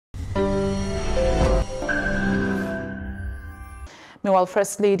Meanwhile,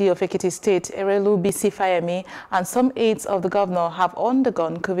 First Lady of Ekiti State, Erelu Bisi Fayemi, and some aides of the governor have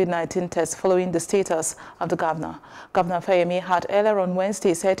undergone COVID-19 tests following the status of the governor. Governor Fayemi had earlier on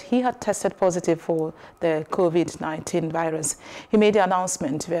Wednesday said he had tested positive for the COVID-19 virus. He made the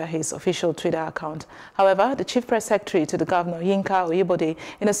announcement via his official Twitter account. However, the Chief Press Secretary to the governor, Yinka Oyebode,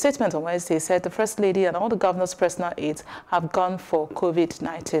 in a statement on Wednesday said the First Lady and all the governor's personal aides have gone for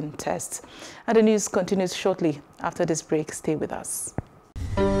COVID-19 tests. And the news continues shortly after this break. Stay with us.